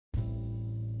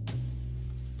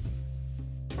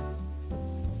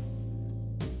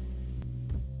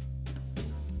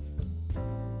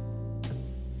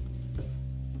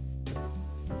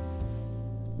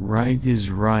Right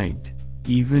is right,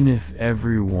 even if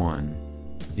everyone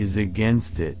is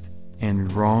against it,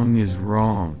 and wrong is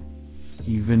wrong,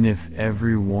 even if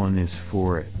everyone is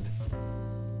for it.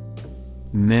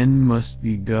 Men must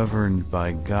be governed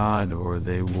by God or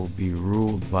they will be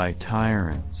ruled by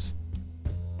tyrants.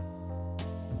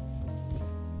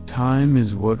 Time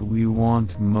is what we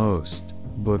want most,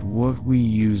 but what we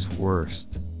use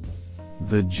worst.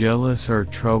 The jealous are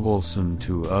troublesome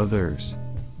to others,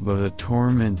 but a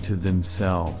torment to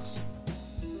themselves.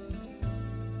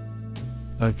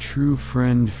 A true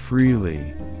friend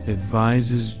freely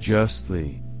advises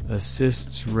justly,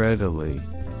 assists readily,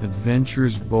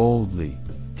 adventures boldly,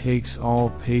 takes all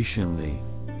patiently,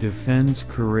 defends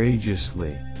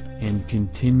courageously, and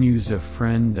continues a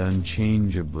friend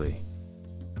unchangeably.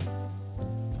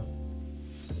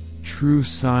 True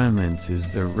silence is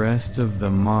the rest of the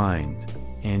mind,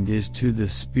 and is to the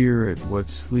spirit what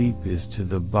sleep is to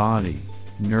the body,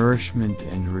 nourishment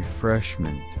and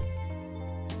refreshment.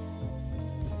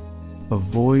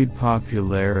 Avoid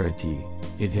popularity,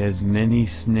 it has many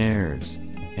snares,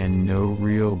 and no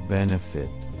real benefit.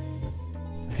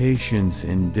 Patience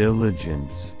and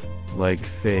diligence, like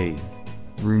faith,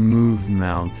 remove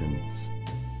mountains.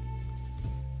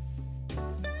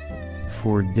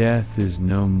 For death is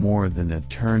no more than a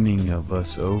turning of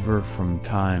us over from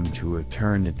time to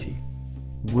eternity.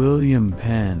 William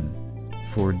Penn.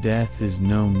 For death is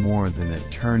no more than a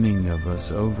turning of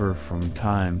us over from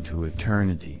time to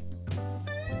eternity.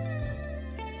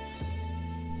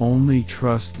 Only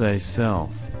trust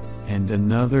thyself, and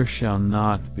another shall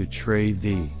not betray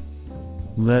thee.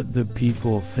 Let the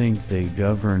people think they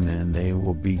govern and they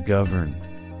will be governed.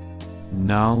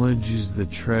 Knowledge is the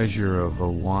treasure of a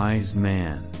wise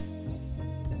man.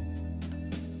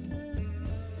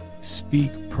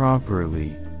 Speak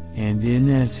properly, and in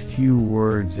as few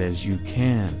words as you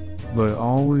can, but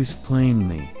always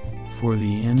plainly, for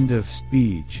the end of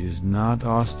speech is not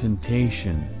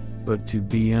ostentation, but to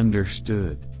be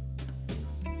understood.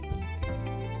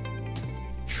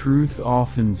 Truth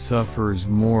often suffers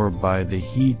more by the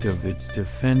heat of its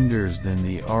defenders than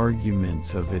the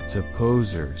arguments of its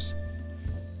opposers.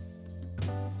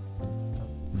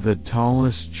 The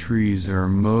tallest trees are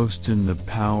most in the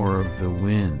power of the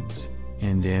winds,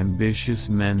 and ambitious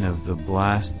men of the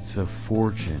blasts of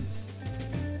fortune.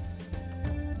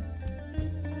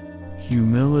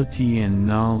 Humility and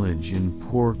knowledge in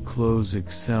poor clothes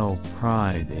excel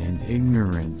pride and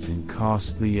ignorance in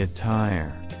costly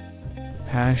attire.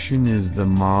 Passion is the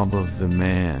mob of the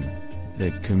man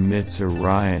that commits a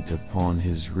riot upon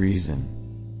his reason.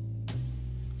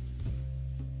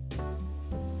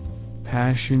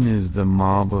 Passion is the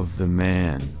mob of the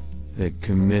man that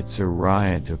commits a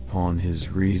riot upon his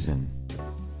reason.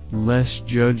 Less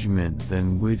judgment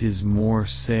than wit is more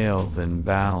sail than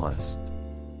ballast.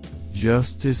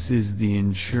 Justice is the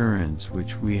insurance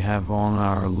which we have on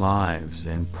our lives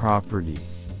and property.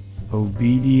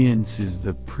 Obedience is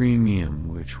the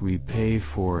premium which we pay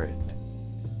for it.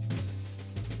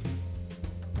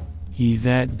 He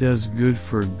that does good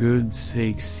for good's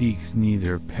sake seeks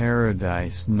neither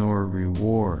paradise nor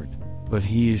reward, but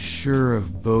he is sure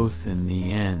of both in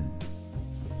the end.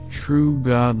 True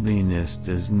godliness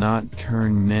does not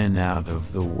turn men out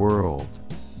of the world,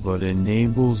 but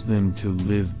enables them to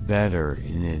live better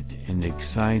in it and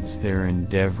excites their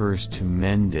endeavors to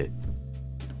mend it.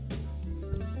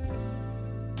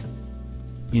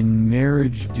 In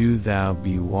marriage do thou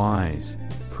be wise,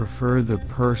 prefer the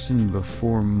person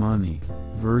before money,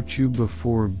 virtue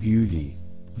before beauty,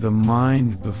 the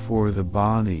mind before the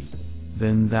body,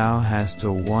 then thou hast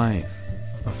a wife,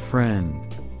 a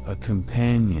friend, a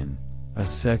companion, a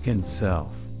second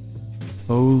self.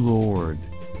 O Lord,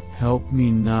 help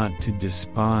me not to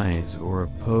despise or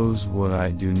oppose what I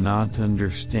do not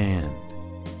understand.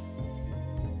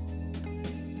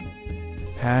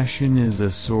 Passion is a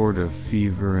sort of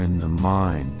fever in the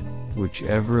mind, which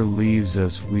ever leaves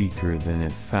us weaker than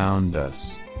it found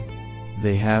us.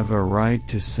 They have a right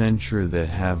to censure that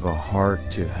have a heart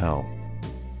to help.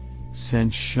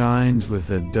 Sense shines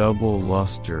with a double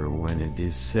luster when it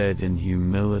is said in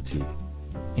humility.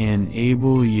 An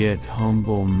able yet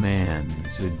humble man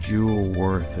is a jewel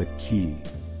worth a key.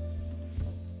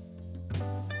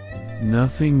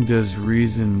 Nothing does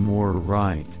reason more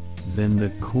right than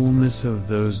the coolness of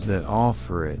those that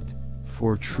offer it,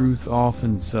 for truth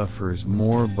often suffers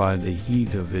more by the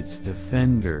heat of its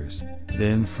defenders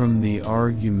than from the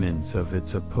arguments of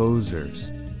its opposers.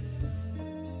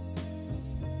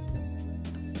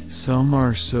 Some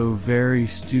are so very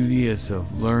studious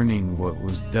of learning what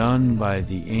was done by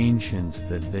the ancients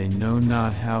that they know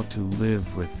not how to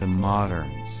live with the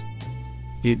moderns.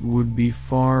 It would be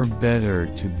far better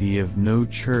to be of no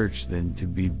church than to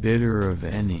be bitter of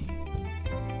any.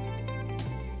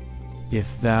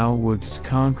 If thou wouldst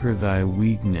conquer thy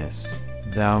weakness,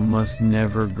 thou must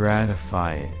never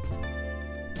gratify it.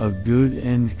 A good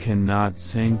end cannot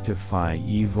sanctify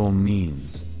evil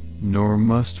means, nor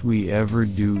must we ever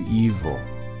do evil,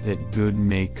 that good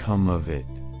may come of it.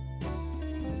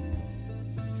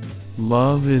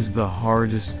 Love is the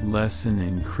hardest lesson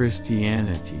in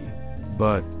Christianity,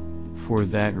 but, for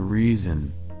that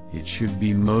reason, it should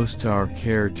be most our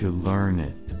care to learn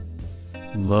it.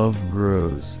 Love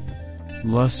grows.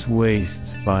 Lust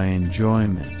wastes by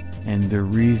enjoyment, and the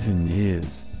reason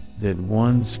is, that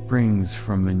one springs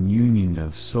from an union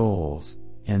of souls,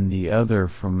 and the other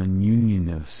from an union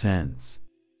of sense.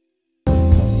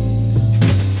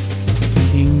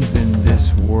 Kings in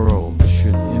this world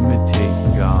should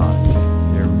imitate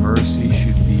God, their mercy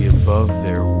should be above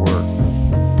their work.